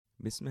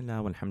بسم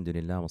الله والحمد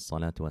لله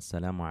والصلاة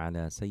والسلام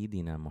على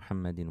سيدنا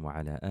محمد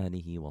وعلى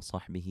آله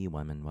وصحبه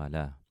ومن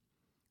والاه.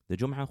 The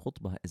Jum'ah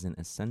khutbah is an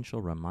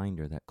essential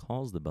reminder that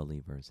calls the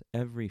believers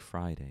every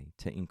Friday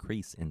to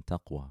increase in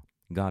taqwa,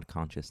 God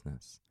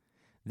consciousness.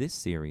 This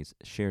series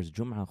shares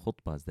Jum'ah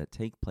khutbahs that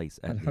take place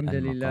at the الحمد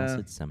لله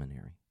Al-Maqasid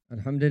Seminary.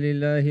 الحمد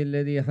لله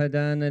الذي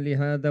هدانا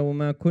لهذا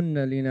وما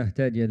كنا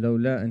لنهتدي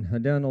لولا أن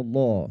هدانا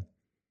الله.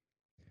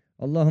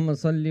 اللهم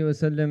صل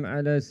وسلم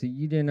على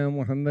سيدنا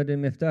محمد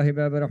مفتاح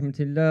باب رحمة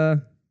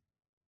الله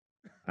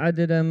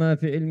عدد ما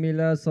في علم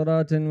الله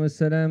صلاة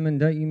والسلام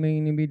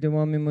دائمين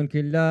بدوام ملك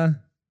الله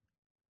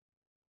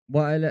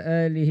وعلى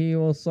آله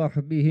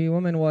وصحبه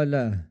ومن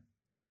والاه،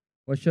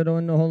 واشهد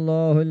أنه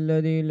الله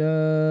الذي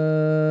لا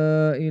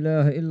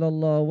إله إلا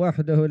الله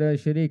وحده لا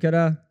شريك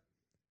له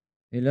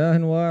إلها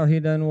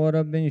واحدا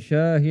ورب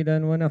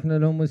شاهدا ونحن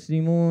له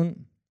مسلمون،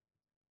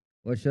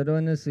 واشهد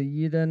أن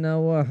سيدنا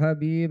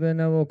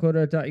وحبيبنا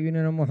وقرة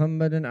أعيننا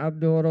محمدا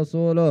عبده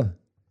ورسوله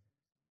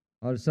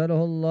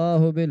أرسله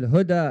الله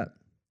بالهدى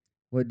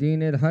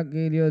ودين الحق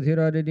ليظهر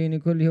على الدين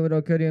كله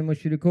ولو كره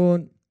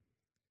المشركون.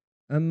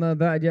 أما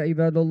بعد يا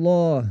عباد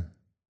الله،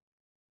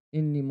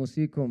 إني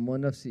موصيكم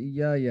ونفسي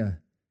إياي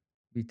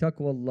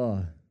بتقوى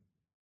الله.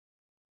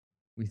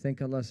 We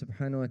thank Allah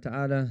subhanahu wa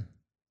ta'ala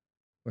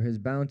for His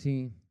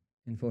bounty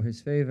and for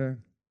His favor,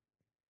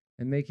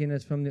 and making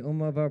us from the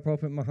ummah of our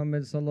Prophet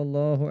Muhammad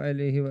sallallahu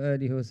alayhi wa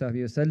alihi wa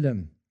sahbihi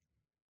wasallam.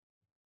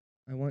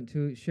 I want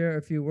to share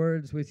a few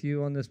words with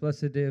you on this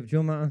blessed day of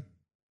Jum'ah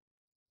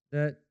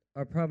that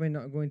are probably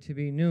not going to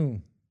be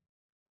new.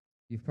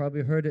 You've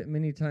probably heard it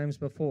many times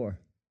before.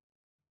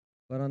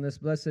 But on this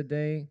blessed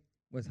day,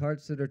 with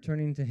hearts that are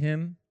turning to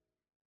Him,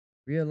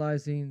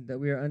 realizing that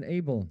we are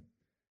unable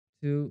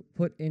to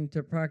put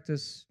into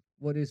practice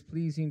what is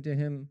pleasing to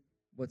Him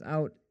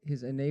without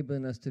His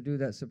enabling us to do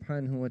that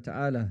subhanahu wa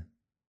ta'ala.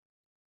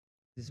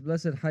 This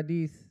blessed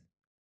hadith,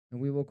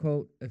 and we will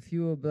quote a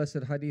few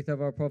blessed hadith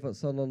of our Prophet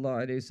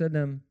sallallahu alaihi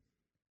wasallam,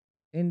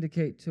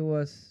 indicate to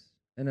us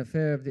an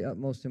affair of the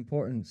utmost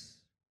importance.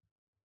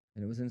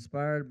 And it was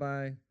inspired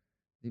by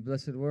the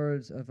blessed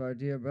words of our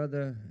dear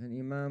brother and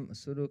Imam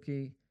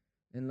Suluki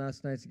in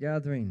last night's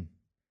gathering,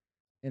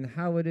 and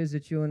how it is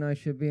that you and I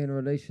should be in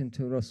relation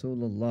to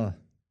Rasulullah,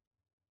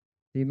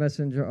 the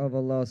Messenger of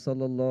Allah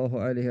sallallahu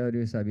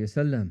alaihi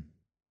wasallam.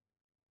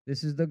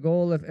 This is the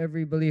goal of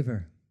every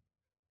believer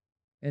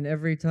in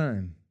every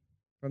time,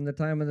 from the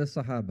time of the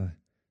Sahaba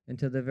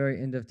until the very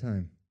end of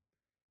time,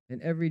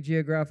 in every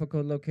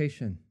geographical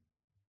location,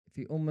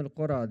 fi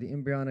al-Qura, the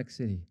embryonic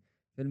city,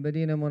 fil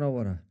Medina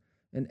Munawwara,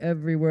 and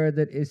everywhere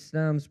that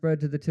Islam spread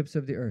to the tips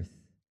of the earth.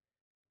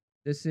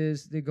 This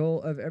is the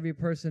goal of every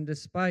person,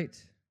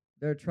 despite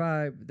their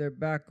tribe, their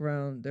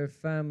background, their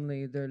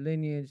family, their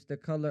lineage, the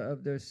color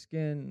of their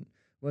skin,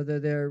 whether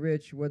they're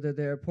rich, whether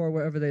they're poor,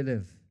 wherever they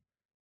live.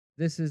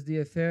 This is the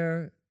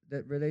affair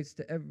that relates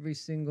to every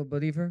single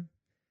believer,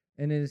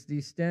 and it is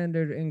the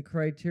standard and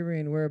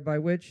criterion whereby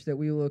which that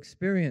we will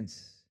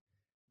experience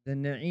the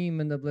na'im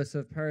and the bliss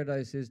of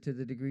paradise is to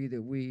the degree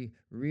that we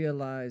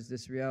realize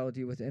this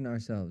reality within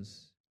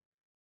ourselves.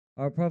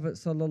 Our Prophet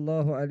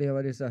sallallahu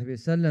alaihi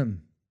wasallam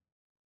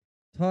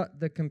taught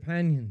the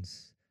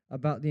companions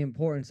about the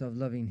importance of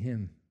loving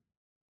Him.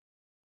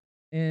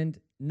 And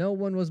no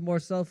one was more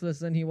selfless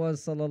than he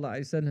was sallallahu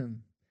alaihi wasallam,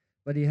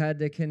 but he had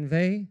to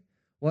convey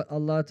what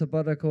Allah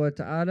tabaraka wa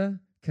ta'ala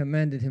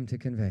commanded him to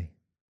convey.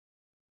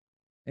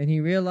 And he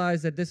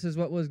realized that this is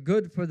what was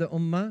good for the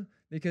ummah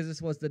because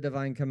this was the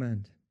divine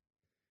command.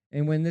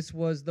 And when this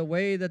was the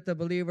way that the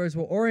believers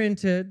were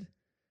oriented,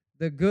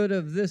 the good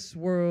of this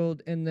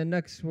world and the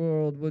next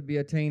world would be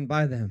attained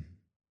by them.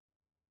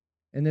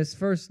 In this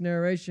first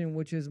narration,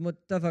 which is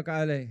muttafaq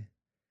alayh,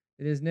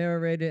 it is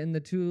narrated in the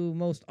two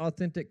most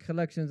authentic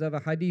collections of a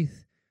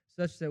hadith,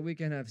 such that we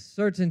can have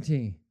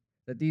certainty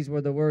that these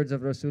were the words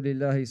of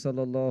Rasulullah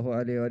sallallahu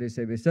alayhi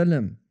wa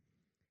sallam.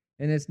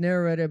 And it's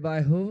narrated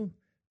by who?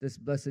 This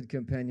blessed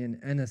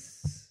companion,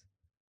 Anas.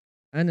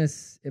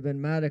 Anas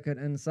ibn Malik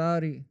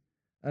al-Ansari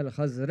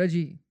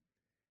al-Khazraji,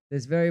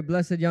 this very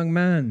blessed young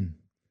man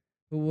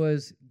who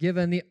was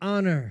given the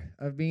honor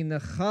of being the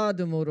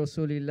khadimu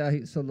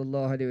Rasulullah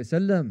sallallahu alayhi wa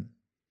sallam.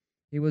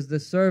 He was the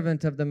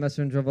servant of the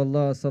Messenger of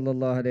Allah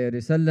sallallahu alayhi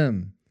wa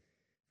sallam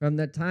from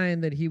the time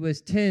that he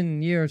was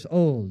 10 years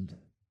old.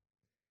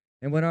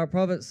 And when our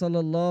Prophet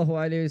sallallahu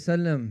alayhi wa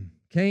sallam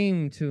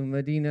came to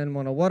Medina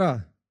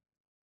al-Munawwara,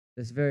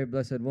 this very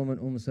blessed woman,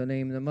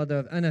 Sulaim, the mother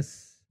of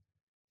Anas,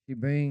 she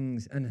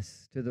brings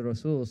Anas to the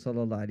Rasul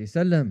sallallahu alayhi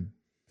wa sallam.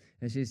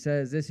 And she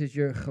says, this is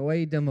your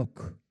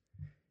khawaydamuk.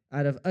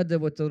 Out of adab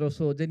with the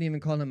Rasul, didn't even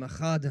call him a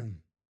khadim.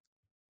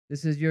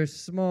 This is your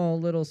small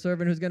little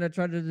servant who's going to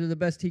try to do the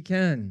best he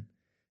can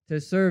to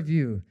serve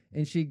you.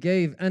 And she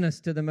gave Anas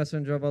to the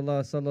Messenger of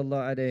Allah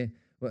sallallahu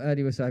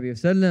alayhi wa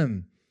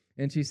sallam.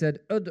 And she said,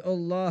 Ud'u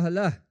Allah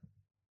lah.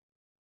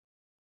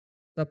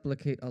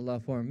 Supplicate Allah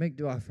for him. Make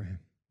dua for him.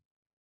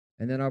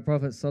 And then our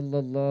Prophet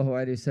sallallahu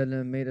alayhi wa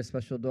sallam made a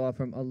special dua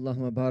from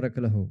Allahumma barak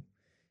lahu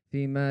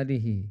fi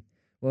malihi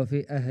wa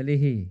fi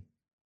ahlihi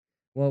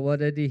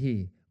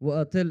وولده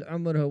وأطل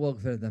عمره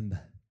واغفر ذنبه.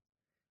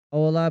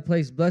 O Allah,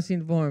 place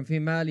blessing for him, fi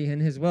mali, in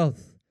his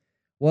wealth,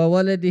 wa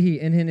waladihi,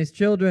 in his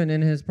children,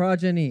 in his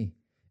progeny,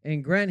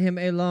 and grant him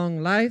a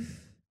long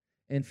life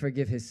and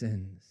forgive his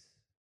sins.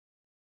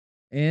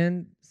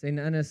 And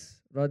Sayyidina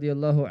Anas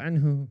radiallahu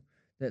anhu,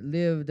 that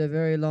lived a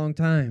very long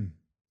time.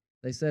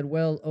 They said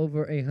well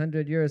over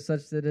 100 years,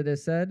 such that it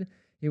is said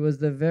he was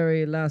the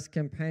very last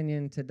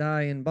companion to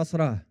die in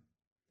Basra,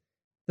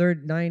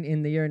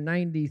 in the year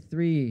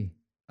 93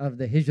 of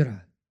the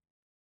Hijrah.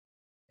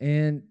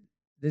 And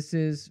this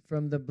is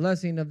from the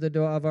blessing of the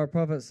dua of our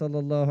Prophet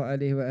sallallahu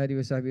alaihi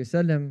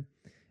wasallam.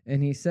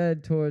 And he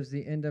said towards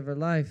the end of her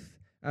life,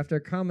 after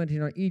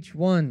commenting on each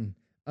one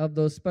of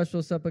those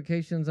special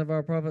supplications of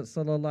our Prophet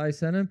sallallahu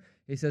alaihi wasallam,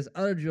 he says,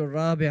 Arju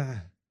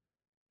rabi'ah,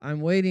 I'm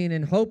waiting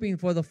and hoping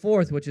for the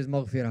fourth, which is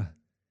maghfirah,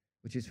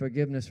 which is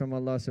forgiveness from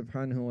Allah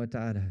subhanahu wa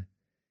ta'ala.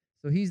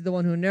 So he's the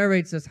one who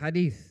narrates this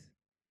hadith.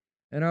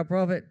 And our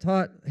Prophet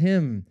taught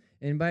him,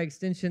 and by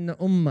extension the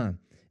ummah,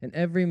 and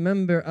every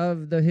member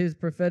of his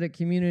prophetic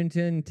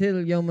community until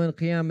Yawm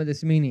al-Qiyamah,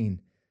 this meaning,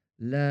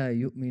 La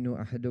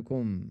yu'minu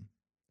ahadukum,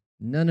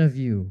 none of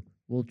you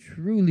will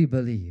truly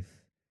believe,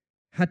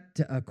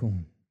 hatta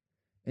akun,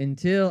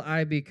 until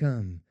I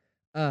become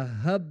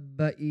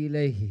ahabba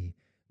ilayhi,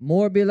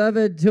 more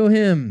beloved to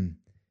him,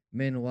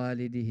 min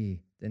walidihi,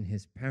 than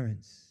his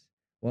parents,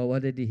 wa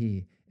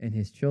waladihi, and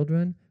his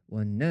children,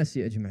 wa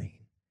nasi ajma'in,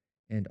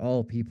 and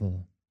all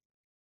people.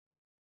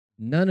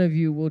 None of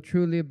you will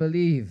truly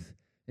believe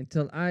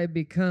until I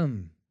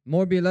become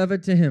more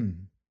beloved to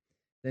him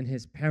than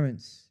his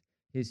parents,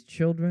 his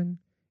children,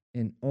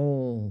 and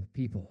all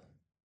people.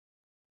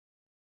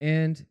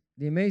 And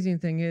the amazing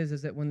thing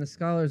is that when the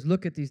scholars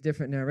look at these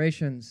different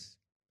narrations,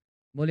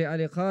 Mawli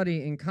Ali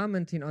Qari, in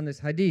commenting on this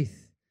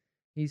hadith,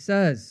 he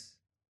says,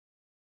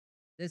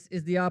 this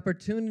is the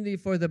opportunity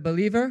for the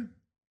believer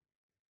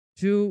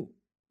to,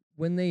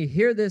 when they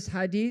hear this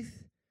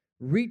hadith,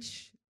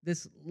 reach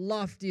this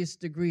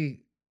loftiest degree,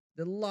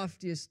 the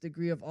loftiest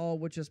degree of all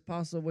which is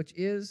possible, which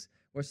is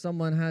where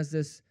someone has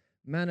this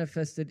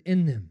manifested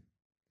in them.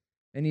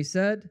 And he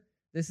said,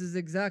 this is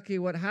exactly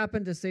what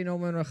happened to Sayyidina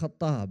Umar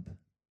al-Khattab.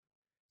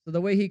 So the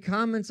way he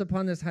comments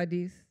upon this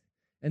hadith,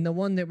 and the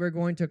one that we're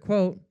going to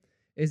quote,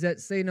 is that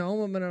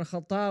Sayyidina Umar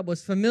al-Khattab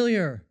was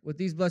familiar with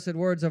these blessed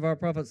words of our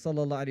Prophet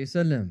sallallahu alaihi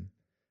wasallam.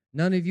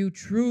 None of you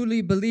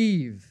truly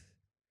believe.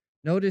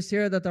 Notice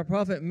here that the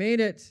Prophet made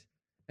it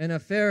an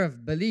affair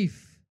of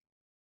belief.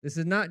 This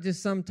is not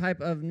just some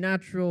type of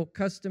natural,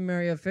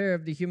 customary affair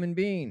of the human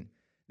being.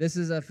 This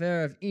is an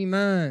affair of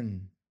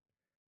iman.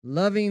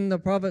 Loving the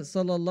Prophet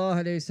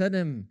sallallahu alaihi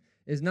wasallam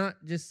is not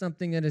just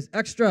something that is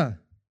extra.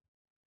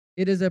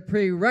 It is a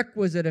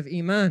prerequisite of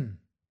iman.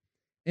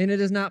 And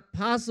it is not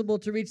possible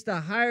to reach the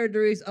higher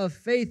degrees of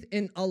faith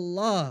in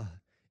Allah,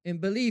 in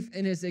belief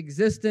in His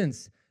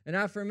existence, an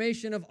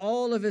affirmation of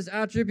all of His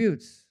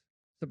attributes,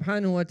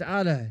 subhanahu wa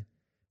ta'ala,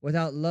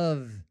 without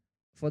love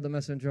for the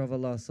Messenger of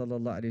Allah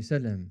sallallahu alaihi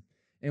wasallam,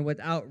 and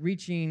without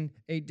reaching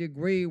a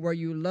degree where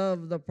you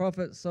love the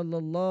Prophet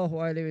sallallahu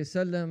alaihi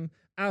wasallam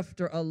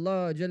after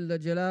Allah Jalla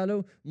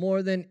Jalalu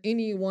more than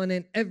anyone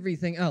and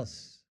everything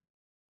else.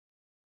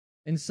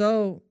 And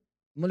so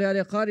Mawli Ali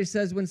Qari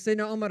says, when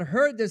Sayyidina Umar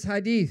heard this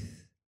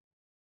hadith,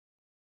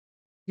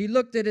 he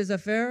looked at his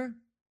affair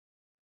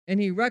and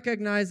he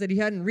recognized that he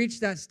hadn't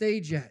reached that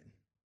stage yet.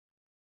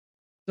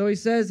 So he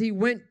says he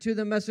went to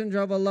the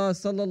Messenger of Allah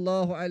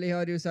sallallahu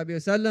alaihi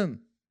wasallam.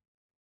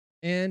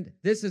 And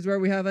this is where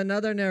we have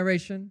another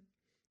narration,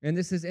 and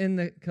this is in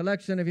the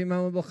collection of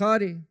Imam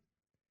al-Bukhari,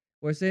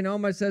 where Sayyidina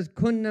Umar says,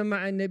 Kunna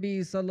ma'a nabi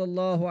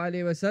sallallahu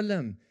alaihi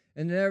wasallam.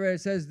 And the narrator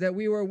says that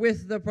we were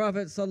with the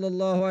Prophet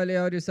sallallahu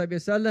alaihi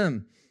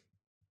wasallam.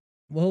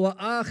 وَهُوَ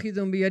آخِذٌ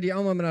بِيَدِ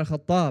عُمَرَ مِنَ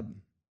الْخَطَّابِ.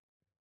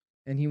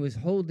 And he was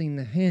holding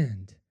the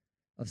hand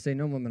of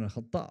Sayyidina Umar bin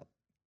al-Khattab,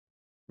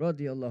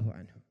 radiyallahu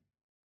anhu.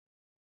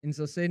 And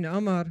so Sayyidina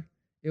Umar,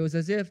 it was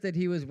as if that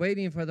he was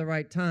waiting for the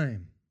right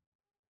time,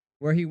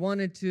 where he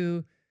wanted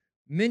to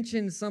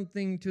mention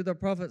something to the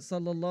Prophet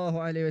sallallahu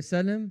alaihi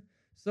wasallam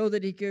so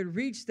that he could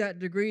reach that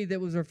degree that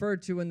was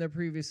referred to in the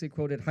previously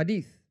quoted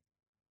hadith.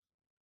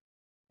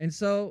 And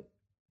so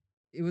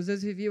it was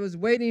as if he was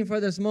waiting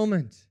for this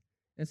moment.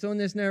 And so in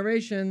this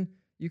narration,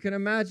 you can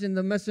imagine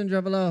the Messenger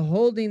of Allah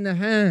holding the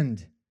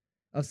hand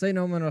of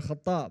Sayyidina Umar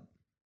al-Khattab.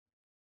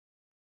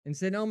 And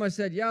Sayyidina Umar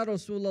said, Ya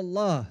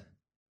Rasulullah,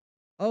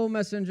 O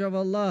Messenger of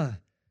Allah,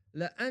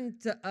 la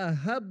anta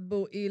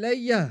ahabbu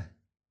ilayya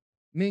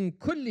min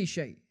kulli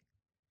shay.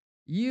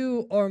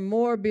 You are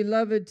more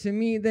beloved to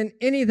me than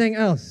anything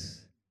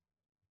else,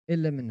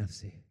 illa min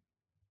nafsi,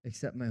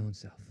 except my own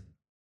self.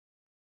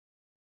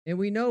 And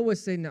we know with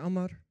Sayyidina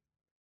Umar,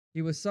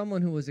 he was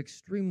someone who was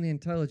extremely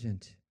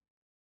intelligent.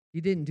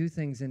 He didn't do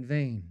things in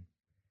vain.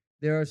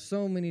 There are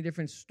so many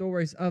different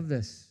stories of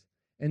this.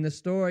 In the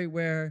story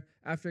where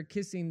after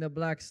kissing the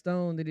black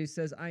stone that he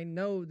says, I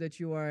know that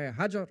you are a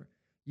hajar,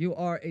 you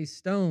are a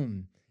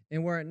stone.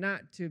 And were it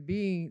not to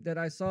be that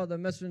I saw the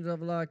Messenger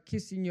of Allah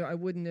kissing you, I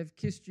wouldn't have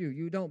kissed you.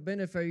 You don't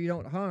benefit, you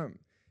don't harm.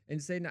 And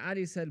Sayyidina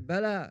Ali said,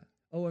 Bala,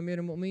 O Amir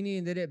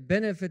al-Mu'mineen, that it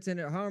benefits and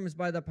it harms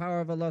by the power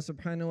of Allah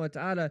subhanahu wa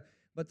ta'ala.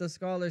 But the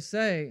scholars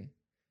say,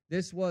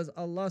 this was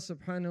Allah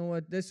subhanahu wa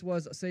ta'ala, this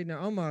was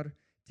Sayyidina Umar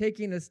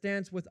taking a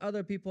stance with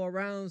other people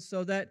around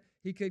so that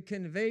he could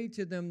convey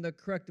to them the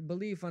correct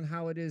belief on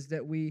how it is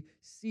that we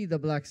see the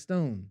black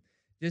stone.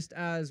 Just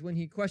as when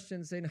he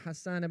questioned Sayyidina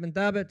Hassan ibn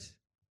Thabit,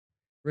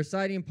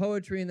 reciting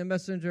poetry in the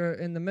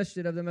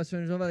masjid of the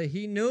Messenger of Allah,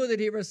 he knew that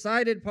he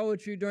recited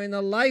poetry during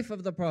the life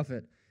of the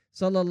Prophet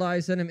sallallahu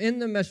alaihi wasallam in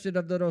the masjid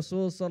of the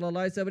Rasul sallallahu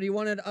alaihi wasallam, but he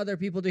wanted other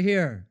people to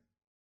hear.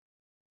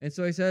 And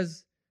so he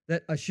says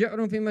that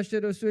Ashi'run fi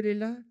masjid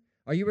Rasulillah,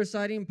 are you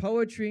reciting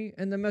poetry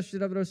in the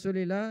masjid of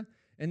Rasulillah?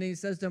 And then he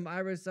says to him, I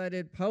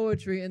recited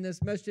poetry in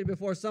this masjid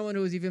before someone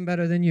who was even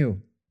better than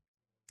you.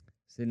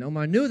 Sayyidina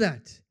Umar knew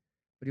that,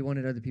 but he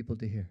wanted other people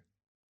to hear.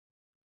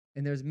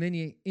 And there's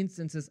many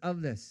instances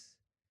of this.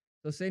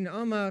 So Sayyidina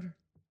Umar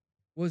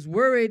was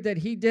worried that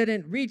he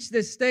didn't reach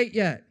this state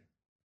yet.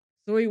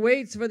 So he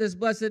waits for this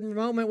blessed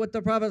moment with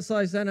the Prophet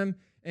ﷺ,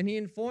 and he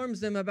informs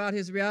them about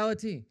his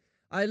reality.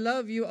 I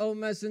love you, O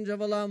Messenger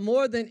of Allah,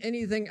 more than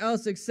anything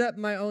else except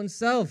my own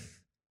self.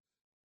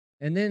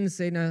 And then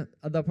Sayyidina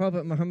the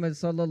Prophet Muhammad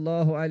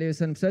sallallahu alayhi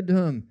wasallam said to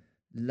him,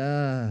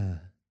 La,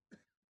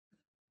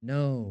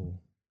 no,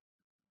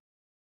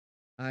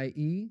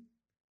 i.e.,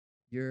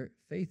 your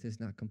faith is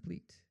not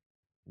complete.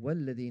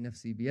 وَالَّذِي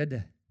نَفْسِي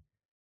بِيَدَهِ,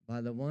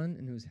 by the one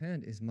in whose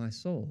hand is my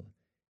soul.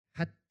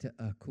 حَتَّى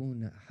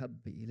أَكُونَ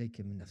أَحَبَّ إِلَيْكَ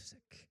مِنْ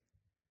نَفْسِكَ,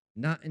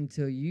 not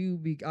until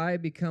I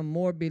become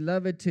more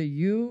beloved to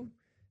you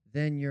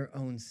than your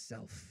own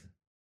self.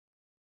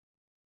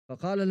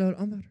 فَقَالَ لَهُ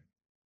الْأَمْرُ,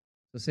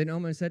 so Sayyidina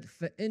Umar said,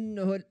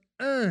 فَإِنَّهُ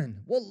الْآنِ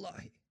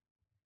وَاللَّهِ,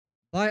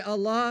 by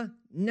Allah,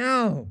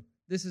 now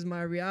this is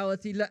my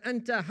reality.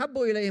 لَأَنْتَ أَحَبُّ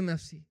إِلَيْهِ مِنْ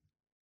نَفْسِي,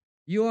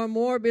 you are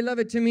more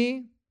beloved to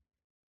me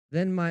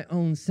than my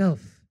own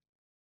self.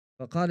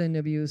 فقال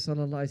النبي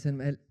صلى الله عليه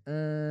وسلم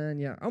الآن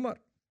يا عمر,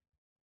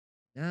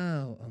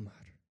 now Umar,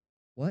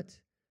 what?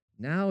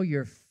 Now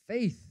your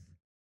faith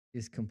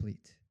is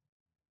complete.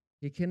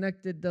 He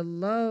connected the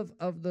love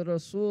of the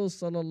Rasul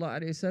sallallahu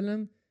alaihi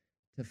wasallam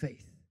to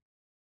faith.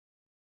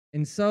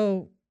 And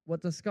so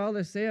what the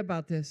scholars say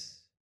about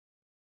this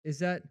is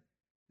that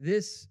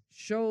this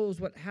shows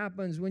what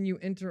happens when you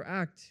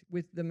interact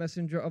with the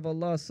Messenger of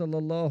Allah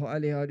sallallahu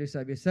alaihi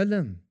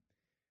wasallam.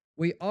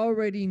 We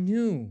already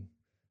knew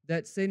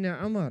that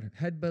Sayyidina Umar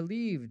had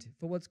believed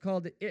for what's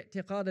called the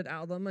i'tiqad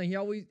al-a'zama. He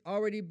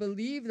already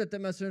believed that the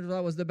Messenger of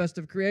Allah was the best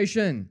of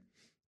creation.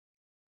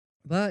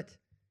 But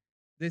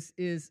this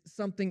is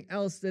something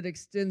else that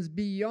extends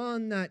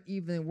beyond that,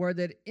 even where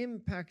that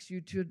impacts you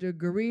to a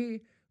degree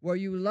where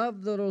you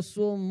love the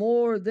Rasul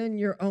more than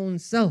your own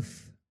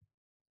self.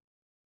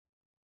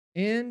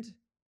 And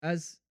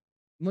as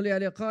Mullah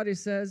Ali Qari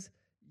says,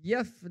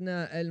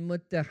 يَفْنَى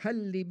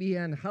الْمُتَّحَلِّ بِهِ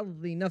عَنْ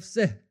حَظِّ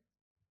نَفْسِهِ,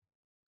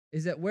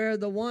 is that where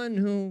the one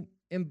who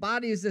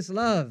embodies this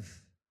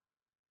love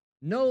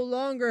no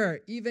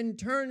longer even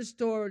turns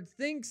toward,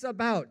 thinks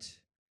about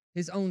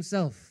his own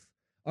self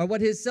or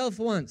what his self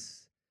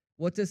wants.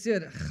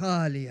 وَتَسِرْ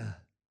خَالِيَةً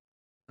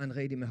عَنْ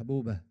غَيْرِ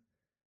مَحْبُوبَةٍ,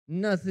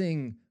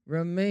 nothing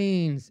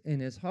remains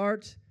in his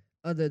heart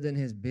other than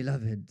his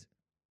beloved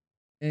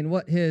and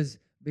what his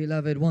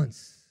beloved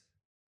wants.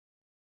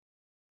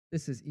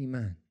 This is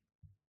Iman.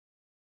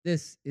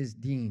 This is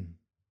Deen.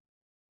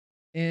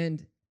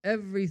 And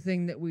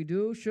everything that we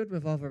do should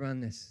revolve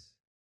around this.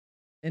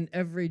 In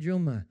every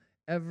Jummah,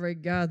 every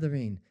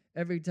gathering,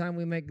 every time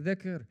we make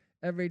dhikr,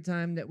 every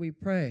time that we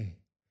pray,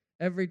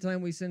 every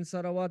time we send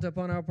salawat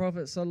upon our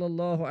Prophet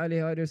sallallahu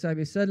alaihi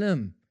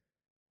wasallam,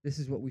 this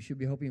is what we should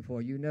be hoping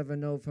for. You never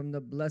know from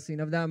the blessing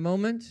of that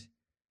moment.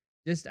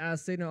 Just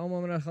as Sayyidina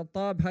Umar ibn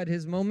al-Khattab had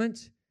his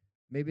moment,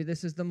 maybe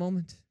this is the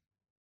moment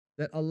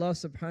that Allah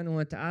subhanahu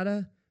wa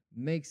ta'ala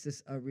makes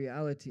this a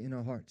reality in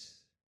our hearts.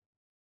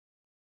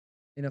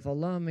 And if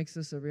Allah makes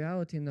this a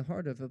reality in the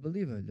heart of a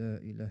believer, La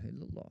ilaha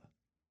illallah,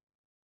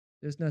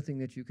 there's nothing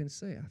that you can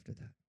say after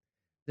that.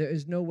 There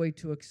is no way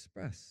to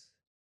express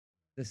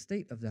the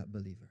state of that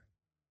believer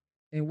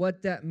and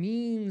what that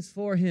means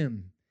for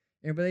him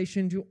in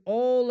relation to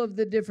all of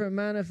the different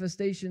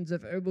manifestations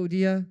of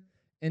ubudiyah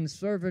and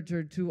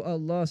servitude to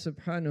Allah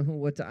subhanahu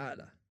wa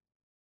ta'ala,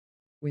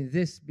 when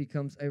this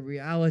becomes a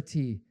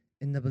reality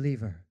in the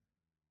believer.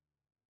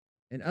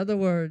 In other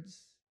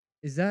words,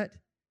 is that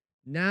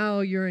now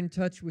you're in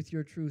touch with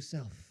your true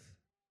self.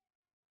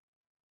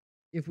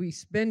 If we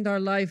spend our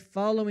life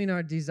following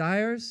our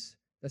desires,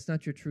 that's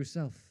not your true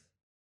self.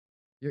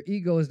 Your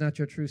ego is not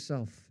your true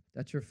self.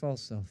 That's your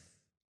false self.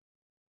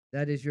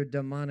 That is your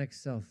demonic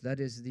self. That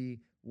is the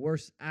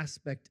worst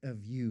aspect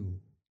of you.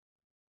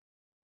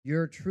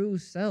 Your true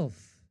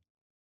self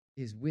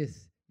is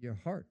with your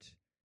heart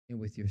and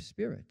with your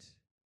spirit.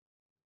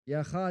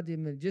 Ya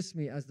khadim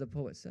al-jismi, as the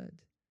poet said.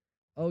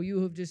 Oh,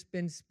 you have just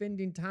been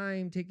spending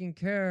time taking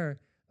care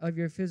of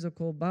your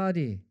physical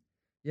body.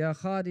 Ya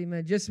khadim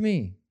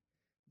al-jismi,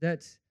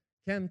 that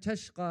kam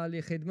tashqa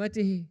li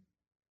khidmatihi,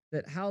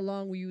 that how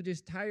long will you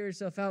just tire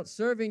yourself out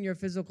serving your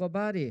physical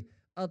body?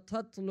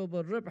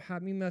 أَتَطْلُبُ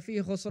الرِّبْحَ مِمَّا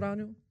فِيهِ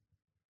خُسْرَانُ?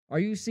 Are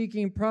you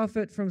seeking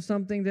profit from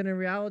something that in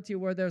reality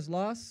where there's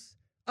loss?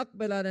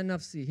 أَقْبِلْ عَلَى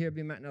نَفْسِي, here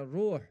بمعنى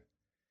الروح,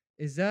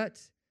 is that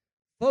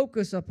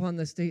focus upon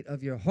the state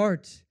of your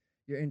heart,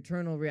 your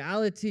internal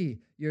reality,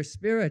 your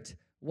spirit.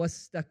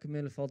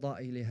 وَاسْتَكْمِلْ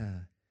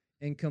فَضَائِلِهَا,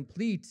 and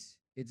complete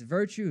its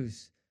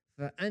virtues.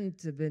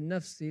 فَأَنْتَ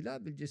بِالنَّفْسِ لَا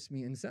بِالْجِسْمِ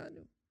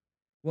إِنسَانُ.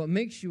 What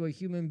makes you a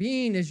human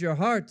being is your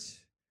heart,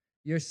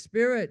 your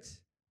spirit,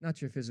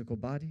 not your physical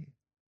body.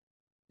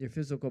 Your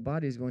physical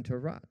body is going to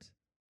rot.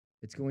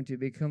 It's going to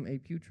become a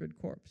putrid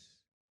corpse.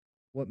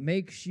 What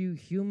makes you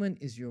human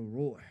is your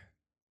ruh.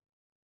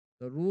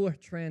 The ruh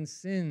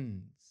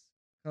transcends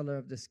color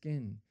of the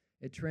skin.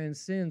 It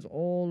transcends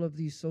all of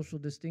these social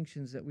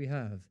distinctions that we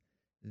have.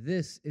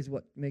 This is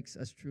what makes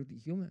us truly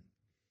human.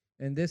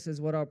 And this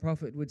is what our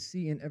Prophet would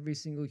see in every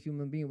single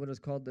human being, what is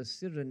called the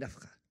sirr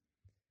nafkha,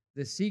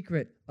 the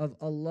secret of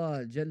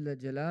Allah Jalla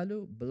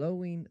Jalalu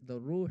blowing the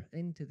ruh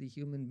into the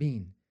human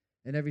being.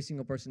 And every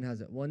single person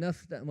has it.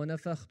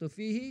 وَنَفَخْتُ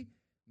فِيهِ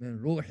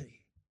مِنْ رُوحِي,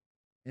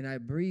 and I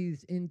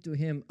breathed into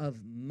him of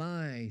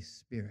my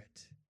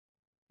spirit.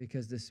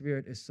 Because the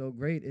spirit is so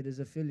great, it is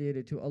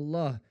affiliated to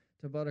Allah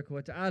Tabaraka wa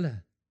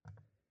Ta'ala.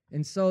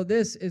 And so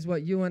this is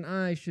what you and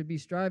I should be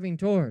striving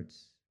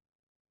towards.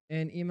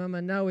 And Imam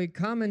An-Nawawi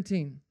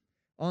commenting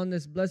on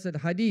this blessed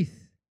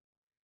hadith,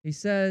 he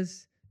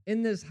says,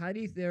 in this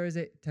hadith there is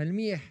a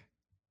talmih,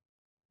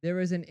 there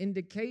is an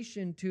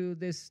indication to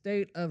this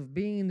state of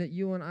being that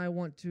you and I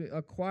want to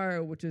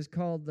acquire, which is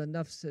called the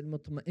nafs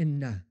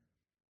al-mutma'innah,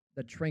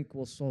 the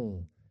tranquil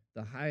soul,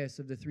 the highest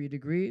of the 3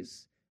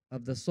 degrees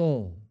of the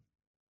soul.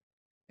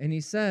 And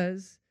he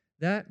says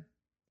that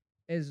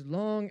as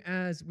long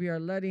as we are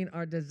letting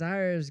our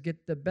desires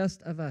get the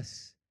best of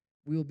us,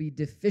 we will be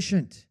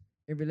deficient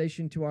in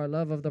relation to our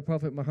love of the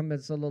Prophet Muhammad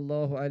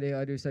sallallahu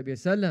alayhi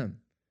wasallam.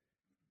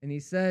 And he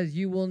says,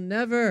 you will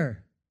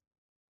never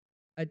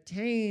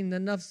attain the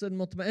nafs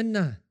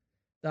al-mutma'innah,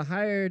 the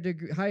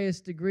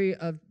highest degree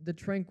of the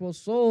tranquil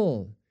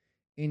soul,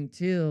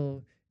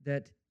 until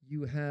that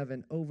you have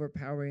an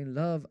overpowering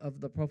love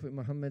of the Prophet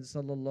Muhammad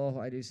sallallahu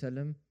alayhi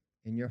wasallam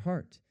in your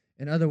heart.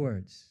 In other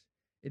words,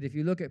 if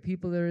you look at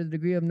people that are in the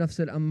degree of nafs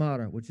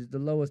al-ammara, which is the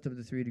lowest of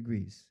the 3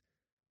 degrees,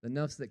 the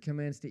nafs that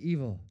commands to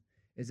evil,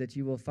 is that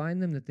you will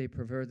find them that they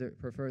prefer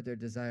their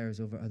desires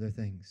over other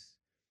things.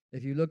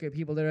 If you look at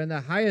people that are in the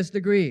highest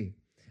degree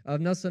of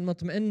nafs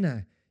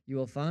al-mutma'innah, you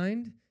will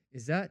find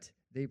is that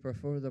they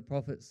prefer the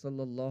Prophet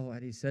sallallahu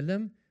alaihi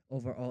wasallam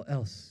over all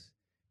else.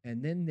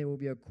 And then there will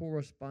be a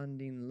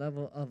corresponding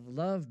level of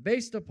love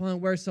based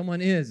upon where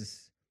someone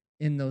is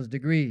in those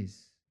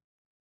degrees.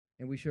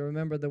 And we should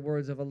remember the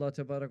words of Allah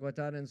Tabarak wa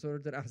Ta'ala in Surah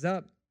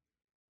Al-Ahzab,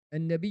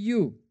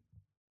 النبي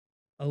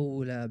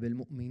أولى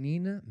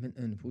بالمؤمنين من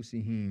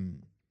أنفسهم.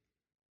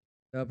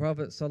 The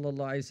Prophet sallallahu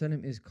alaihi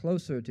wasallam is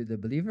closer to the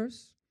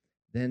believers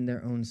than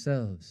their own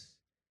selves.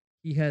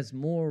 He has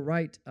more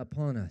right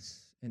upon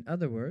us. In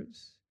other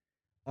words,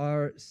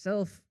 our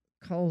self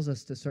calls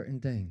us to certain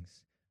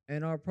things,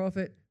 and our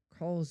Prophet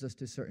calls us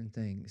to certain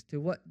things. To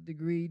what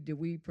degree do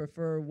we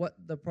prefer what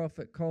the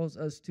Prophet calls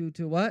us to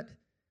what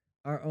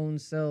our own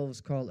selves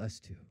call us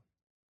to?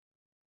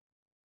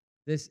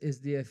 This is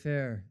the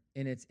affair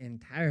in its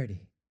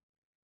entirety.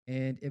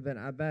 And Ibn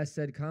Abbas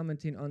said,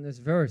 commenting on this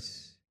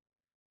verse,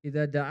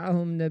 إِذَا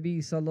دَعَهُمْ نَبِي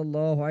صَلَّى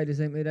اللَّهُ عَلَيْهِ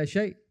وسلم إِلَى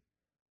شَيْءٍ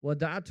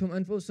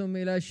وَدَعَتْهُمْ أَنفُسُهُم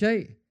إِلَى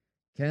شَيْءٍ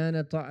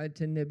كَانَ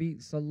طَاعَةُ النَّبِي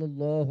صَلَّى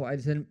اللَّهُ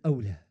عَلَيْهِ وسلم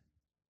أَوْلَى.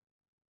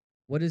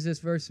 What does this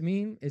verse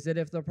mean? Is that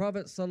if the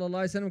Prophet sallallahu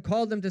alaihi wasallam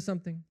called them to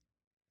something,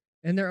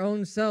 and their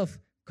own self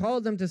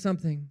called them to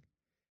something,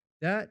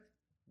 that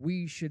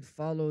we should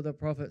follow the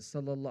Prophet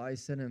sallallahu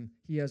alaihi wasallam.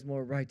 He has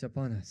more right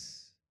upon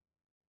us.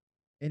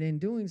 And in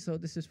doing so,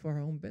 this is for our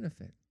own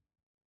benefit.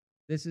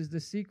 This is the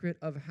secret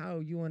of how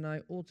you and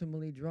I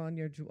ultimately draw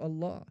near to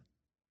Allah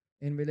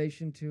in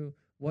relation to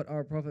what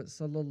our Prophet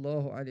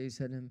sallallahu alaihi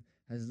wasallam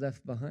has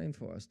left behind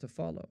for us to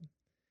follow.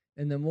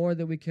 And the more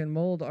that we can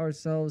mold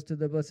ourselves to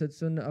the blessed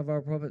sunnah of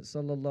our Prophet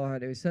sallallahu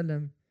alaihi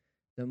wasallam,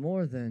 the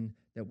more then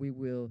that we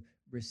will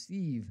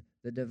receive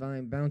the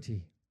divine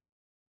bounty.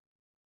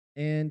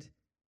 And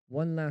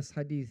one last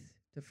hadith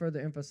to further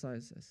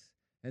emphasize this,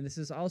 and this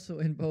is also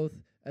in both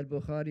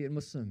Al-Bukhari and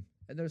Muslim,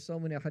 and there's so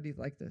many hadith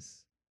like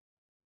this.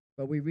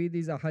 But we read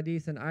these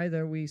hadith and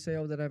either we say,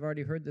 oh, that I've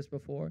already heard this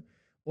before,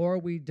 or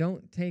we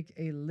don't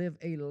live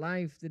a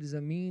life that is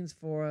a means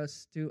for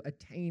us to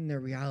attain their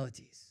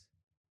realities.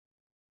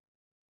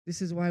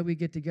 This is why we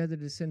get together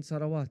to send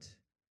salawat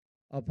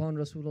upon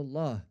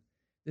Rasulullah.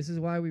 This is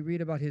why we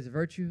read about his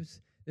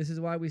virtues. This is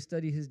why we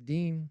study his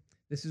deen.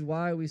 This is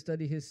why we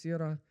study his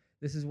seerah.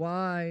 This is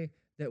why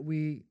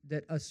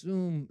that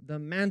assume the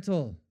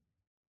mantle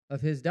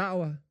of his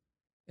da'wah,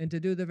 and to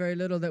do the very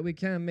little that we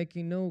can,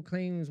 making no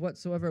claims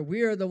whatsoever.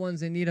 We are the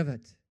ones in need of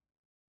it.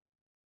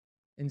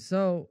 And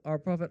so our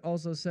Prophet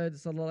also said,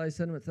 sallallahu alaihi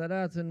wasallam,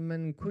 ثَلَاثٌ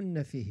مَنْ كُنَّ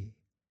فِيهِ.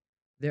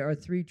 There are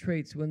 3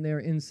 traits when they are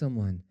in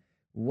someone.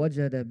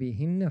 وَجَدَ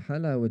بِهِنَّ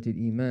حَلَاوَةِ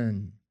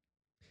الْإِيمَانِ.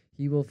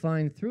 He will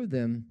find through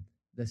them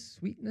the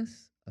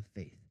sweetness of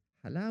faith.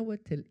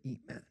 halawat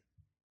al-iman,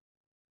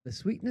 the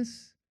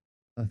sweetness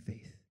of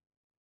faith.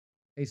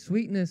 A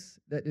sweetness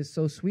that is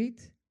so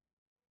sweet,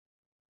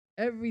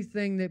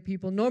 everything that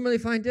people normally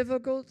find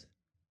difficult,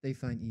 they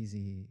find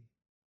easy.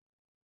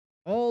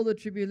 All the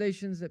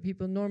tribulations that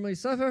people normally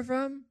suffer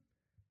from,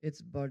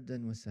 it's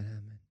bardan wa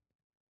salaman.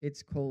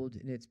 It's cold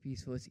and it's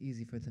peaceful, it's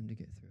easy for them to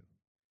get through.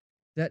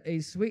 That a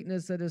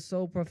sweetness that is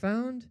so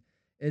profound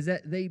is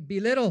that they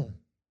belittle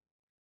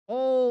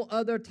all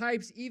other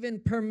types, even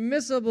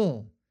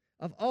permissible,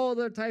 of all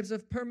other types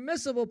of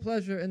permissible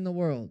pleasure in the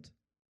world.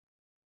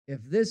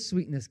 If this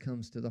sweetness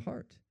comes to the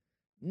heart,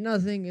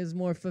 nothing is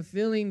more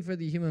fulfilling for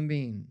the human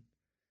being.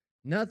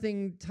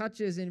 Nothing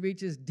touches and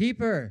reaches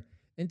deeper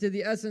into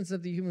the essence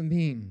of the human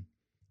being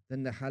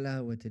than the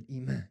halawat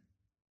al-iman.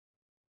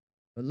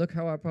 But look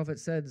how our Prophet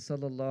said,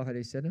 sallallahu alayhi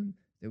wasallam,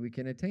 that we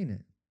can attain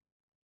it.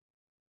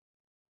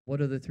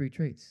 What are the three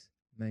traits?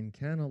 Man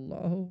kana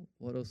Allahu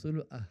wa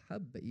rasuluhu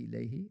ahabba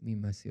ilayhi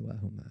mimma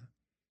siwahuma.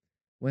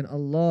 When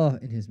Allah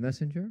and His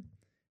Messenger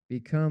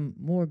become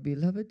more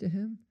beloved to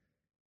Him,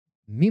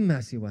 mimma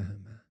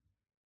siwahuma,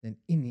 than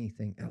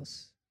anything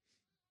else.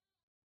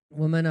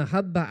 وَمَنْ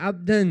أَحَبَّ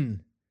عَبْدًا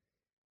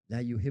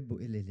لَا يُحِبُّ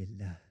إِلَّا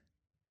لِلَّهِ.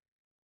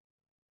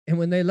 And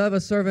when they love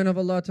a servant of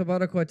Allah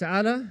tabaraka wa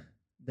ta'ala,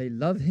 they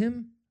love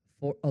him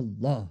for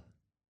Allah.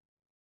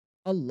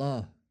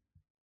 Allah.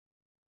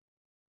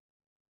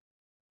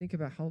 Think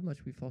about how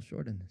much we fall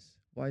short in this.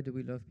 Why do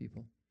we love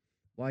people?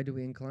 Why do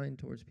we incline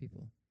towards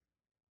people?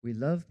 We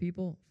love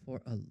people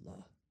for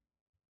Allah.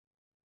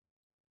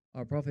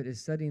 Our Prophet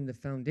is setting the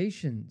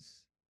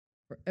foundations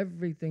for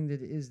everything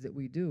that it is that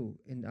we do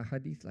in a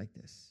hadith like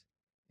this.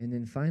 And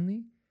then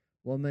finally,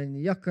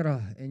 وَمَنْ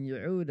يَكْرَهْ أَنْ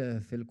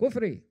يَعُودَ فِي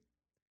الْكُفْرِ,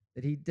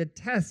 that he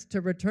detests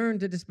to return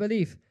to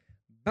disbelief,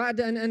 بَعْدَ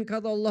أَنْ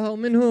أَنْقَضَ اللَّهُ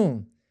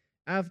مِنْهُ,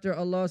 after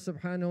Allah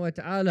subhanahu wa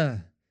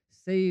ta'ala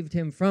saved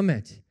him from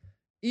it.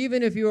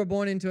 Even if you were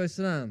born into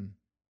Islam,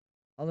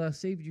 Allah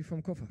saved you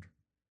from kufr.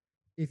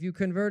 If you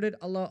converted,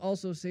 Allah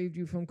also saved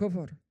you from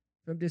kufr,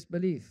 from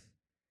disbelief.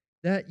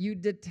 That you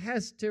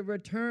detest to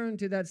return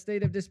to that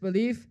state of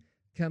disbelief,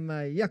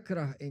 كَمَا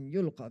يَكْرَهْ إِنْ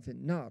يُلْقَى فِي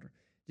النَّارِ,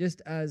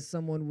 just as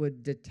someone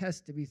would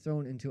detest to be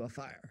thrown into a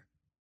fire.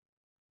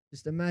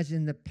 Just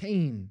imagine the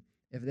pain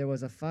if there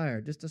was a fire,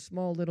 just a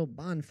small little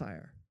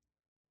bonfire,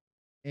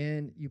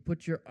 and you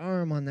put your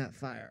arm on that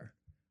fire,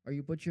 or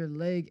you put your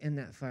leg in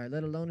that fire,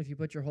 let alone if you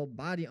put your whole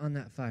body on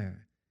that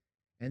fire,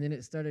 and then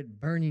it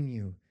started burning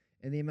you,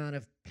 and the amount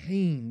of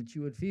pain that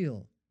you would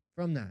feel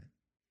from that.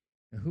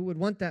 And who would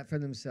want that for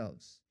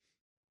themselves?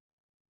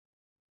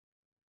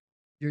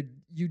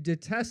 You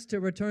detest to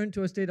return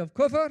to a state of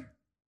kufr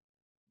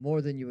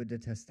more than you would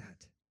detest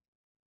that.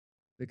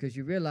 Because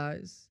you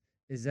realize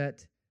is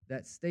that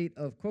that state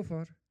of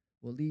kufr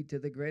will lead to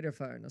the greater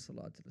fire.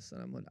 Nasallallahu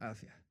alayhi wa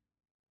afiyah.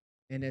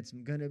 And it's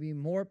going to be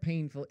more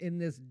painful in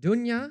this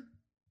dunya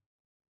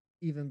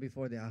even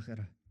before the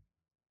akhirah,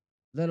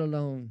 let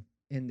alone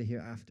in the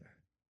hereafter.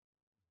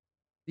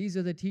 These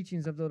are the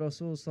teachings of the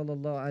Rasul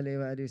sallallahu alayhi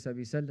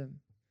wa sallam.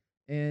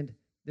 And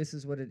this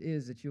is what it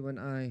is that you and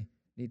I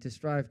need to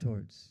strive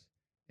towards.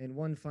 And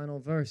one final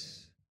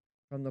verse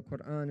from the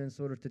Quran in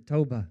Surah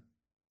At-Tawbah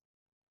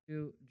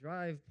to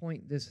drive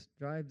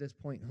this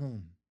point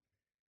home,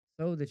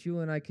 so that you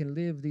and I can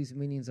live these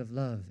meanings of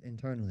love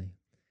internally,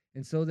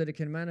 and so that it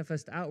can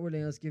manifest outwardly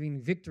in us giving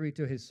victory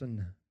to His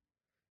Sunnah,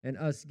 and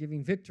us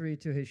giving victory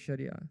to His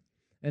Sharia,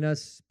 and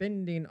us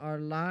spending our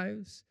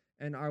lives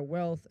and our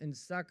wealth and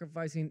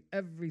sacrificing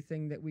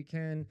everything that we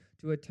can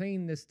to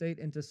attain this state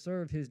and to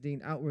serve His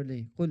deen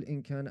outwardly. قُلْ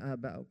إِن كَانَ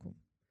آبَاؤُكُمْ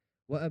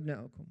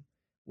وَأَبْنَاؤُكُمْ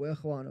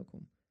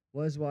وَإِخْوَانُكُمْ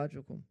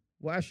وَأَزْوَاجُكُمْ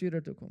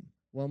وَعَشِيرَتُكُمْ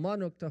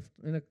وَمَا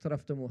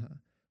اقْتَرَفْتُمُوهَا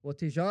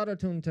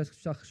وَتِجَارَةٌ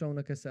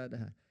تَخْشَوْنَ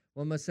كَسَادَهَا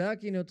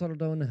وَمَسَاكِنُ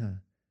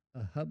تَرْضَوْنَهَا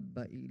أَحَبَّ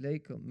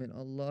إِلَيْكُمْ مِنْ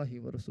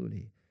اللَّهِ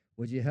وَرَسُولِهِ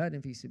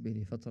وَجِهَادٍ فِي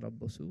سَبِيلِهِ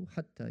فَتَرَبَّصُوا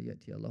حَتَّى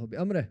يَأْتِيَ اللَّهُ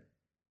بِأَمْرِهِ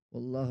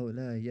وَاللَّهُ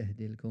لَا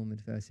يَهْدِي الْقَوْمَ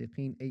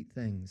الْفَاسِقِينَ. 8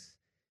 things.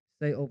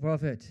 Say, O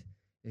Prophet,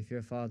 if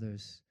your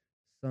fathers,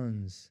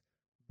 sons,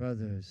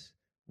 brothers,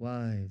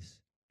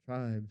 wives,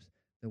 tribes,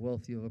 the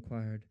wealth you have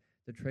acquired,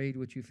 the trade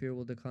which you fear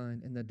will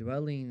decline, and the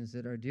dwellings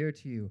that are dear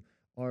to you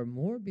are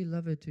more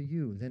beloved to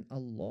you than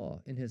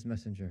Allah and His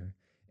Messenger,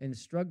 and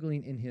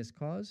struggling in His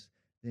cause,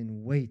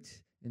 then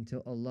wait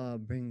until Allah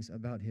brings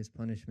about His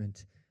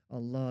punishment.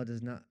 Allah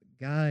does not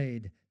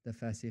guide the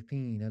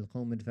fasiqeen,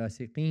 al-qawm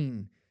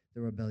al-fasiqeen,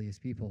 the rebellious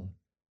people.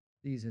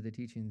 These are the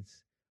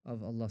teachings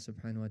of Allah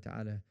subhanahu wa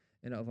ta'ala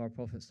and of our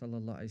Prophet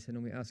sallallahu alaihi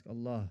wasallam. We ask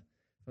Allah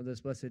for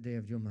this blessed day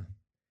of Jummah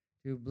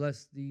to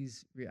bless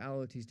these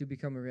realities, to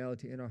become a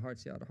reality in our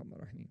hearts, Ya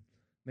Arhamar Rahim.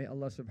 May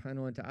Allah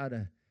subhanahu wa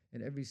ta'ala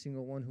and every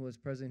single one who is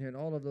present here and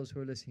all of those who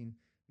are listening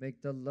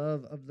make the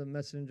love of the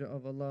Messenger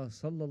of Allah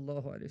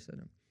sallallahu alaihi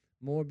wasallam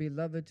more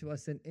beloved to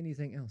us than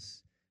anything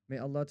else. May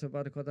Allah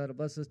tabarak wa ta'ala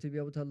bless us to be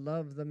able to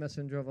love the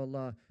Messenger of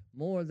Allah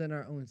more than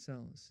our own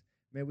selves.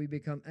 May we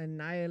become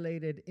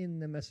annihilated in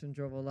the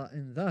Messenger of Allah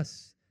and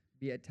thus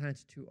be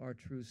attached to our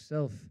true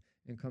self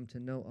and come to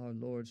know our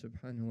Lord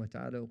subhanahu wa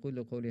ta'ala.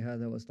 قُلُوا قَوْلِي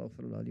هَذَا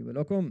وَاسْتَغْفِرُ اللَّهَ لِي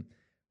وَلَكُمْ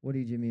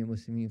ولجميع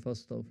المسلمين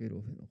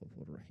فاستغفروه إنه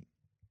غفور رحيم.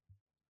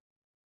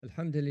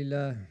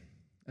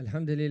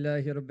 الحمد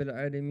لله رب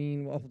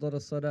العالمين، وأفضل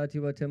الصلاة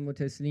وتم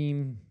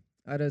التسليم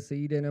على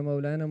سيدنا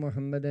مولانا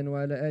محمد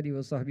وعلى آله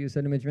وصحبه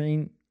وسلم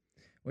أجمعين،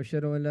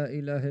 وأشهد أن لا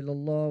إله إلا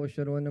الله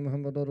وأشهد أن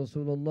محمدا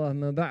رسول الله.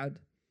 ما بعد،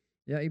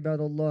 يا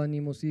عباد الله،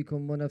 إني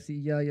موصيكم ونفسي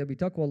إياي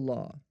بتقوى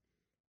الله.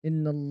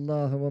 إن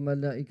الله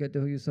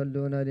وملائكته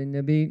يصلون على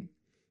النبي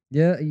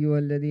يا أيها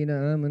الذين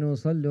آمنوا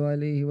صلوا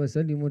عليه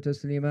وسلموا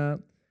تسليما.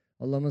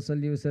 اللهم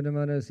صل وسلم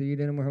على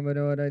سيدنا محمد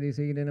وعلى آل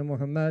سيدنا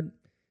محمد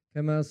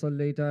كما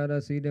صليت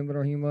على سيدنا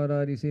إبراهيم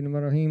وعلى آل سيدنا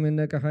إبراهيم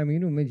إنك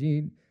حميد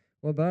مجيد،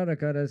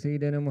 وبارك على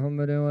سيدنا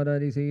محمد وعلى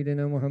آل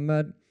سيدنا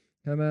محمد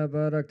كما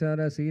باركت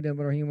على سيدنا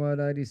إبراهيم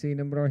وعلى آل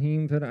سيدنا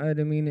إبراهيم في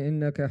العالمين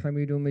إنك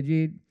حميد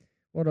مجيد.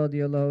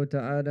 ورضي الله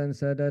تعالى عن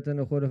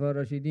ساداتنا الخلفاء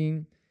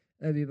الراشدين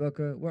أبي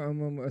بكر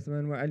وعمر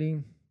وعثمان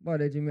وعلي،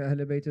 وعلى جميع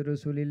أهل بيت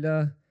رسول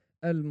الله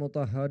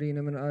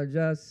المطهرين من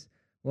الأرجاس،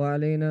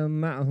 وعلينا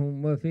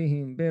معهم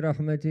وفيهم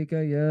برحمتك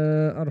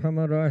يا أرحم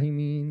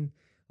الراحمين.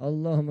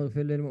 اللهم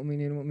اغفر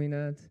للمؤمنين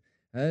والمؤمنات،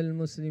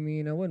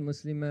 المسلمين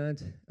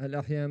والمسلمات،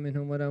 الأحياء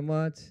منهم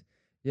والأموات،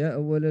 يا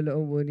أول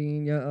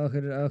الأولين يا آخر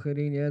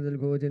الآخرين يا ذا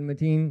القوة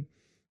المتين،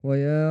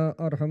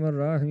 ويا أرحم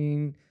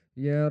الراحمين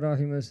يا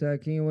راحم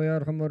الساكين ويا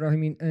أرحم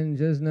الراحمين.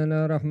 أنجزنا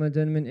لنا رحمة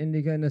من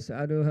عندك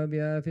نسألها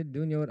بها في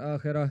الدنيا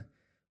والآخرة.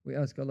 We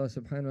ask Allah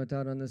subhanahu wa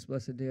ta'ala on this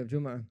blessed day of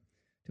Jum'ah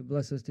to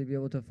bless us to be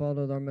able to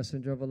follow our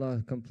Messenger of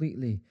Allah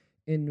completely,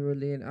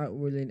 inwardly and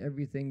outwardly, in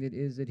everything that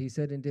is that he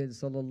said and did,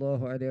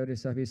 sallallahu alayhi wa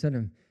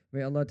sallam.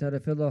 May Allah ta'ala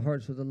fill our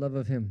hearts with the love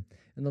of him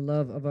and the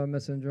love of our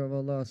Messenger of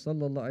Allah,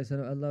 sallallahu alayhi wa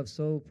sallam, a love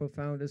so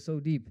profound and so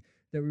deep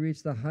that we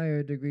reach the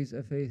higher degrees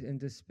of faith, and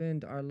to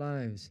spend our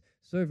lives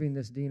serving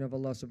this deen of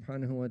Allah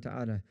subhanahu wa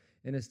ta'ala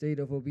in a state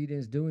of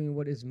obedience, doing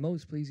what is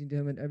most pleasing to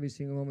him in every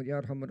single moment.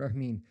 Ya Arhamar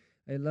Rahmeen.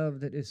 A love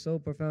that is so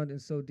profound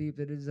and so deep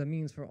that it is a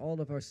means for all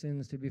of our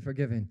sins to be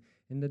forgiven,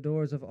 and the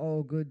doors of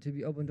all good to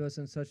be opened to us,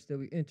 and such that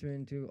we enter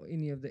into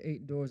any of the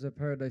 8 doors of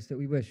paradise that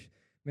we wish.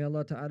 May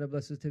Allah ta'ala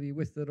bless us to be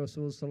with the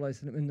Rasul sallallahu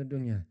alaihi wasallam in the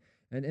dunya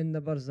and in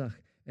the barzakh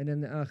and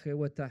in the akhir,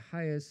 with the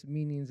highest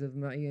meanings of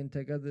ma'i and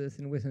togetherness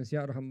and witness,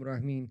 Ya Arhamar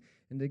Rahmeen,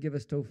 and to give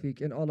us tawfiq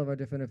in all of our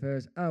different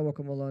affairs.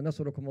 Awakum Allah,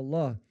 nasrukum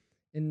Allah.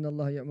 Inna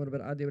Allah ya'mur bil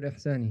adli wal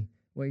ihsani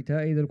wa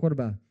ita'i dhil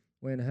qurba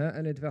wa yanha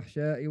 'anil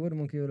fahsha'i wal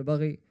munkari wal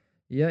baghi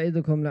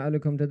يعظكم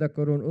لعلكم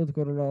تذكرون.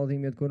 اذكروا الله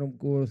العظيم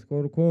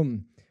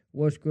يذكركم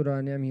واشكروا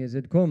على نعمه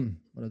يزدكم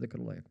ولذكر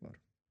الله أكبر.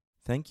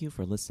 Thank you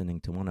for listening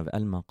to one of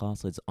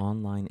Al-Maqasid's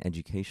online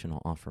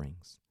educational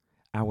offerings.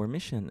 Our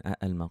mission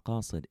at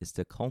Al-Maqasid is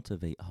to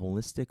cultivate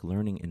holistic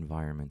learning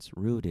environments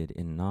rooted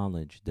in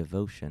knowledge,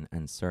 devotion,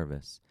 and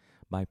service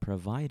by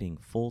providing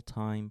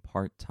full-time,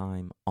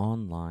 part-time,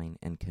 online,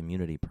 and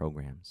community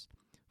programs.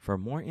 For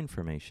more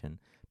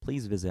information,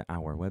 please visit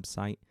our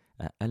website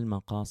at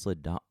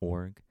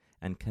almaqasid.org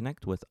and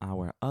connect with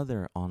our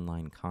other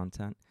online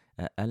content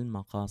at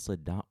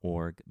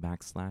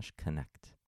almaqasid.org/connect.